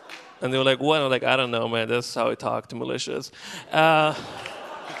 And they were like, what? I'm like, I don't know, man. That's how I talk to militias. Yeah.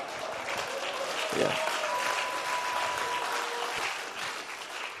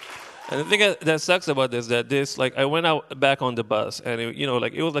 And the thing that sucks about this, that this, like, I went out back on the bus, and it,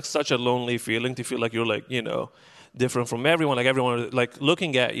 it was like such a lonely feeling to feel like you're like, different from everyone, like everyone like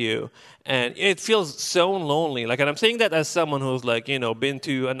looking at you, and it feels so lonely. Like, and I'm saying that as someone who's like, been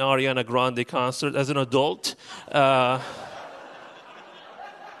to an Ariana Grande concert as an adult.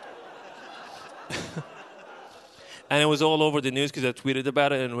 And it was all over the news because I tweeted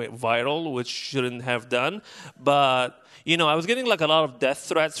about it and it went viral, which shouldn't have done. But, I was getting like a lot of death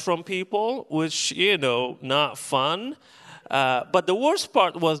threats from people, which, not fun. But the worst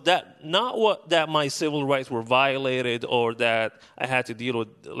part was that that my civil rights were violated or that I had to deal with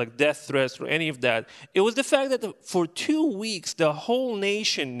like death threats or any of that. It was the fact that for 2 weeks, the whole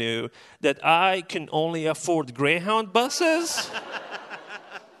nation knew that I can only afford Greyhound buses.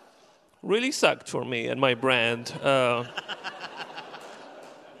 Really sucked for me and my brand.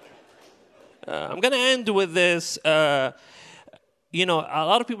 I'm going to end with this. a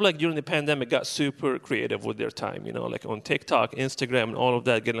lot of people like during the pandemic got super creative with their time, like on TikTok, Instagram, and all of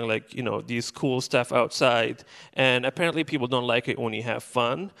that, getting like, these cool stuff outside. And apparently people don't like it when you have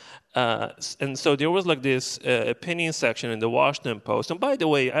fun. And so there was like this opinion section in the Washington Post. And by the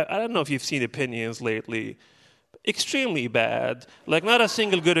way, I don't know if you've seen opinions lately. Extremely bad. Like not a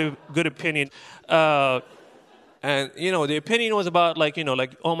single good opinion. And, the opinion was about, like,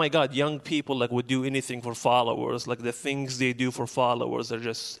 oh, my God, young people, like, would do anything for followers. Like, the things they do for followers are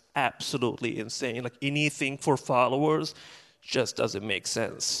just absolutely insane. Like, anything for followers just doesn't make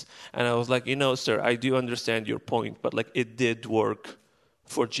sense. And I was like, sir, I do understand your point, but, like, it did work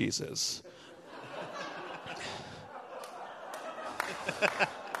for Jesus.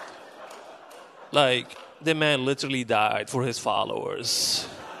 Like, the man literally died for his followers.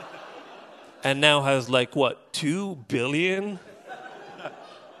 And now has, 2 billion?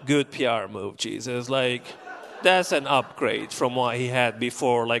 Good PR move, Jesus. Like, that's an upgrade from what he had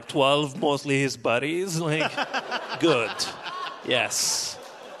before. 12, mostly his buddies. Good. Yes.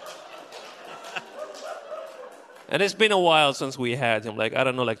 And it's been a while since we had him. I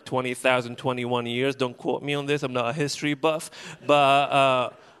don't know, 20,000, 21 years. Don't quote me on this. I'm not a history buff.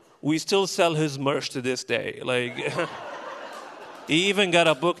 But we still sell his merch to this day. He even got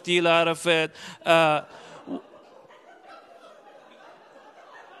a book deal out of it.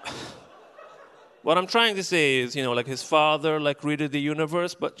 What I'm trying to say is, his father, created the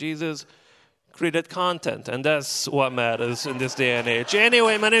universe, but Jesus created content, and that's what matters in this day and age.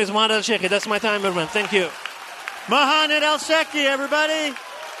 Anyway, my name is Mohanad El-Sheikhy. That's my time, everyone. Thank you. Mohanad El-Sheikhy, everybody.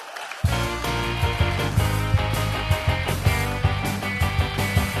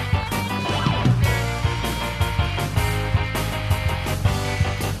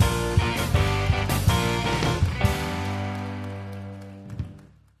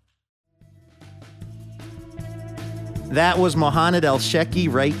 That was Mohanad El-Sheikhy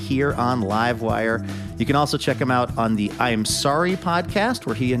right here on Livewire. You can also check him out on the I'm Sorry podcast,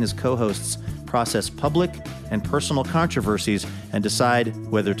 where he and his co-hosts process public and personal controversies and decide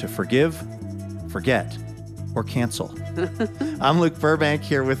whether to forgive, forget, or cancel. I'm Luke Burbank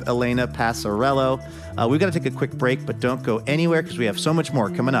here with Elena Passarello. We've got to take a quick break, but don't go anywhere because we have so much more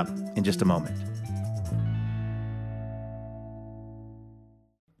coming up in just a moment.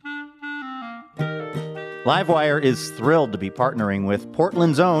 Livewire is thrilled to be partnering with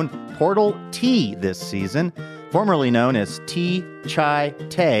Portland's own Portal Tea this season. Formerly known as Tea Chai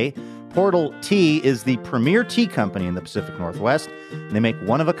Tay, Portal Tea is the premier tea company in the Pacific Northwest, and they make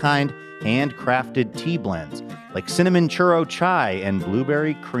one-of-a-kind handcrafted tea blends like cinnamon churro chai and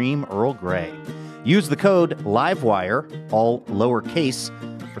blueberry cream Earl Grey. Use the code LIVEWIRE, all lowercase,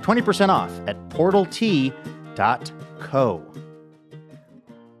 for 20% off at portaltea.co.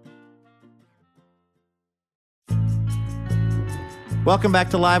 Welcome back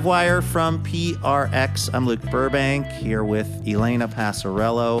to Livewire from PRX. I'm Luke Burbank here with Elena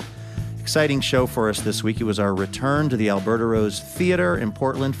Passarello. Exciting show for us this week. It was our return to the Alberta Rose Theater in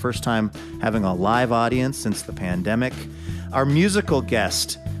Portland. First time having a live audience since the pandemic. Our musical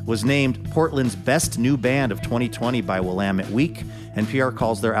guest was named Portland's Best New Band of 2020 by Willamette Week. NPR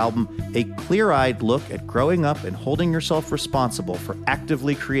calls their album a clear-eyed look at growing up and holding yourself responsible for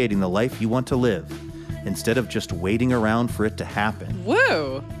actively creating the life you want to live, instead of just waiting around for it to happen.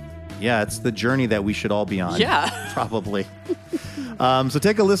 Woo! Yeah, it's the journey that we should all be on. Yeah. Probably. So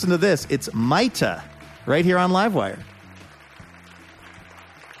take a listen to this. It's Maita, right here on Livewire.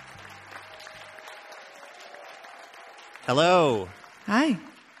 Hello. Hi.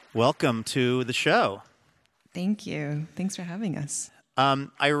 Welcome to the show. Thank you. Thanks for having us.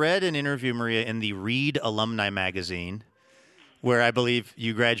 I read an interview, Maria, in the Reed Alumni Magazine, where I believe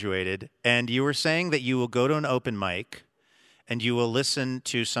you graduated, and you were saying that you will go to an open mic and you will listen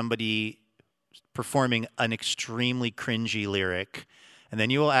to somebody performing an extremely cringy lyric, and then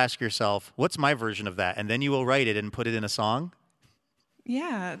you will ask yourself, what's my version of that? And then you will write it and put it in a song?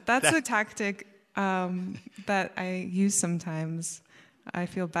 Yeah, that's a tactic that I use sometimes. I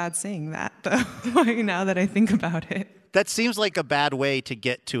feel bad saying that, though, now that I think about it. That seems like a bad way to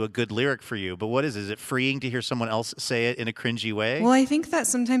get to a good lyric for you, but what is it? Is it freeing to hear someone else say it in a cringy way? Well, I think that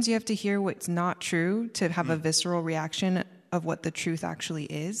sometimes you have to hear what's not true to have a visceral reaction of what the truth actually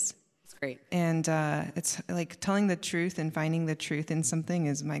is. That's great. And it's like telling the truth and finding the truth in something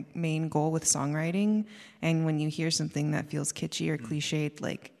is my main goal with songwriting. And when you hear something that feels kitschy or cliched,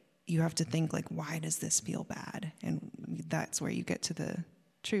 like you have to think like, why does this feel bad? And that's where you get to the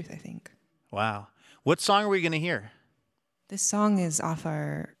truth, I think. Wow. What song are we going to hear? This song is off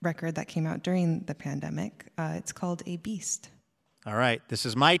our record that came out during the pandemic. It's called A Beast. All right. This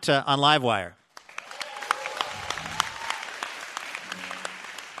is Maita on Livewire.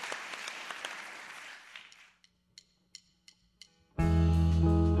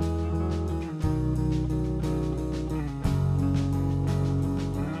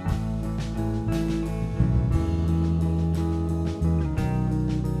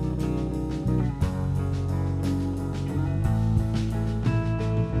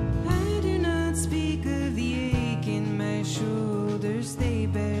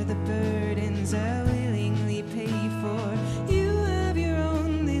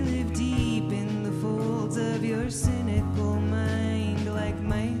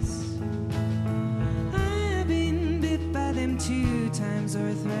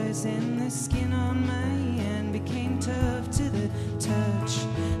 bones and the skin on my hand became tough to the touch.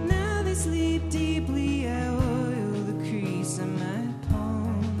 Now they sleep deeply. I oil the crease of my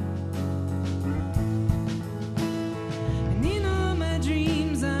palm. And in all my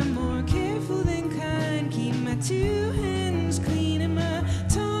dreams, I'm more careful than kind. Keep my two hands clean and my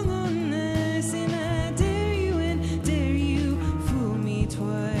tongue on ice. And I dare you and dare you, fool me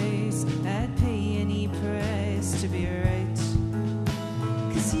twice. I'd pay any price to be right.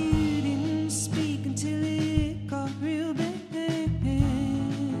 'Cause you didn't speak until it got real bad.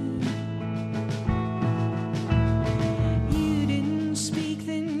 You didn't speak,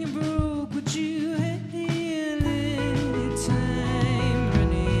 then you broke what you had. Let time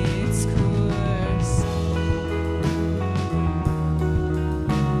run its course.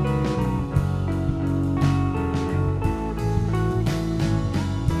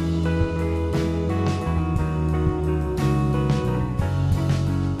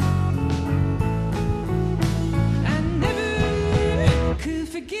 I never could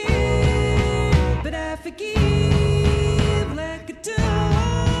forgive, but I forgive like a dog.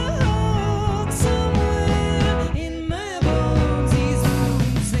 Somewhere in my bones, these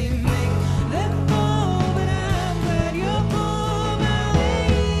wounds they make that fall. But I'm glad you're on my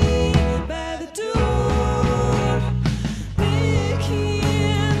way by the door,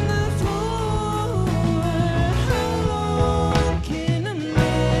 licking the floor. How long can a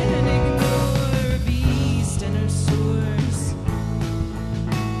man ignore a beast and her source?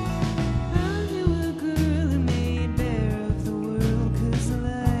 I knew a girl who made bare of the world, 'cause the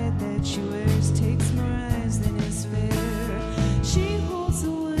light that she wears takes more eyes than is fair. She holds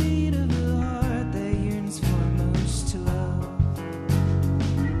the weight of a heart that yearns for most to love.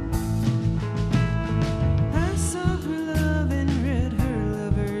 I saw her love and read her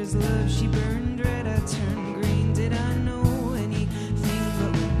lover's love. She burned red, I turned green. Did I know anything?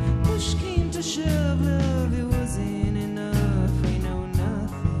 But when push came to shove, love, it wasn't enough. We know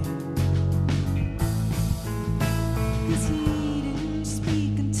nothing. 'Cause he didn't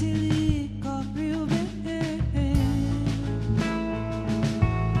speak until it got real bad.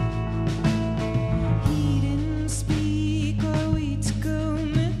 He didn't speak or we to go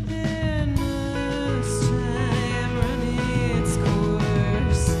mad. Must time run its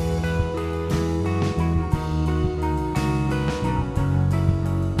course.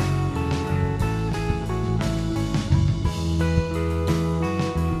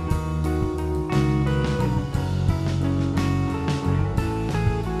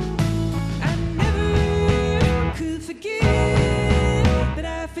 I never could forgive, but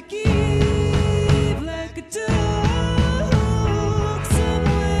I forgive like a dog.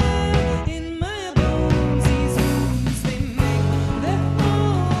 Somewhere in my bones, these wounds they make that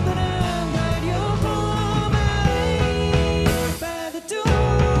fall. But I'm glad you're on my way by the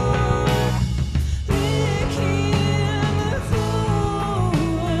door, licking the floor.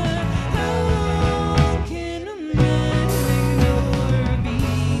 How long can a man ignore a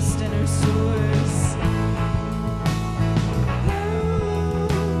beast and her source? How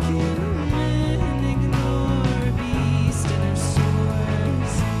can a man ignore a beast and her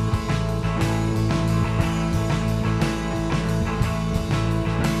source?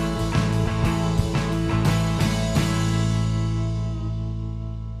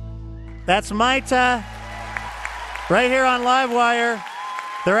 That's Maita, right here on Livewire.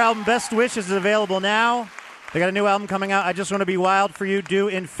 Their album Best Wishes is available now. They got a new album coming out, I Just Want to Be Wild for You, due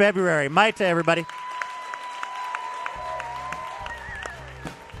in February. Maita, everybody.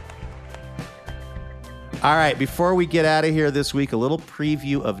 All right, before we get out of here this week, a little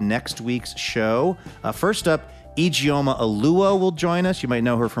preview of next week's show. First up, Ijeoma Oluo will join us. You might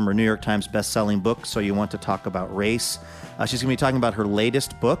know her from her New York Times best-selling book, So You Want to Talk About Race. She's going to be talking about her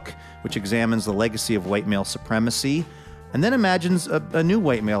latest book, which examines the legacy of white male supremacy, and then imagines a new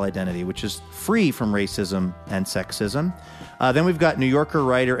white male identity, which is free from racism and sexism. Then we've got New Yorker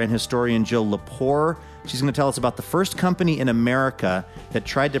writer and historian Jill Lepore. She's going to tell us about the first company in America that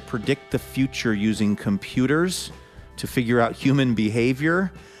tried to predict the future using computers to figure out human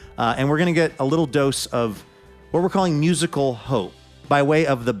behavior. And we're going to get a little dose of what we're calling musical hope by way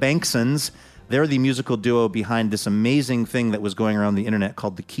of the Banksons. They're the musical duo behind this amazing thing that was going around the internet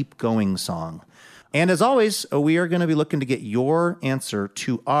called the Keep Going song. And as always, we are going to be looking to get your answer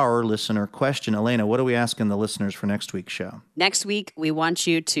to our listener question. Elena, what are we asking the listeners for next week's show? Next week, we want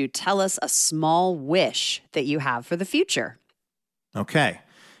you to tell us a small wish that you have for the future. Okay.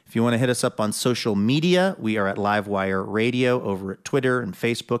 If you want to hit us up on social media, we are at Livewire Radio over at Twitter and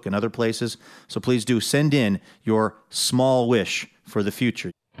Facebook and other places. So please do send in your small wish for the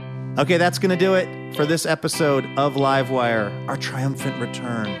future. Okay, that's going to do it for this episode of Livewire, our triumphant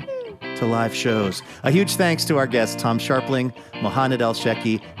return to live shows. A huge thanks to our guests, Tom Scharpling, Mohanad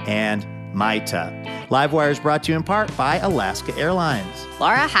Elshieky, and Maita. Livewire is brought to you in part by Alaska Airlines.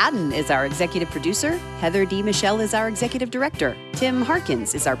 Laura Haddon is our executive producer. Heather D. Michelle is our executive director. Tim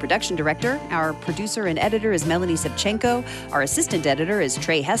Harkins is our production director. Our producer and editor is Melanie Sevchenko. Our assistant editor is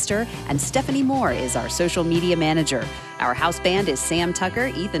Trey Hester. And Stephanie Moore is our social media manager. Our house band is Sam Tucker,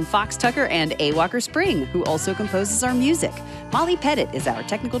 Ethan Fox Tucker, and A. Walker Spring, who also composes our music. Molly Pettit is our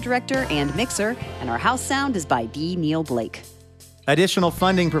technical director and mixer. And our house sound is by B. Neil Blake. Additional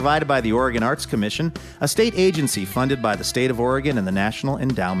funding provided by the Oregon Arts Commission, a state agency funded by the state of Oregon and the National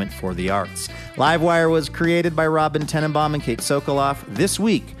Endowment for the Arts. Livewire was created by Robin Tenenbaum and Kate Sokoloff. This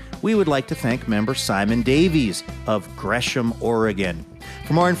week, we would like to thank member Simon Davies of Gresham, Oregon.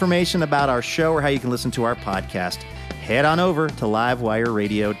 For more information about our show or how you can listen to our podcast, head on over to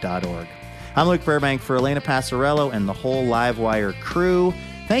livewireradio.org. I'm Luke Burbank for Elena Passarello and the whole Livewire crew.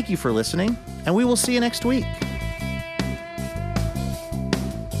 Thank you for listening, and we will see you next week.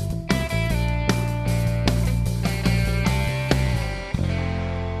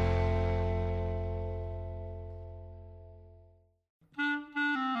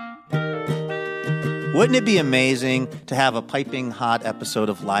 Wouldn't it be amazing to have a piping hot episode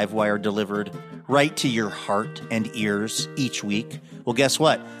of Livewire delivered right to your heart and ears each week? Well, guess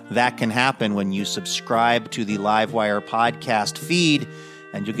what? That can happen when you subscribe to the Livewire podcast feed,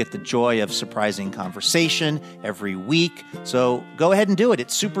 and you'll get the joy of surprising conversation every week. So go ahead and do it.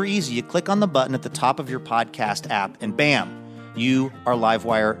 It's super easy. You click on the button at the top of your podcast app, and bam, you are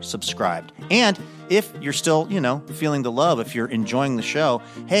Livewire subscribed. And if you're still, feeling the love, if you're enjoying the show,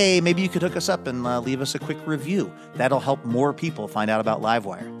 hey, maybe you could hook us up and leave us a quick review. That'll help more people find out about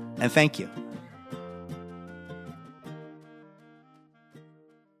Livewire. And thank you.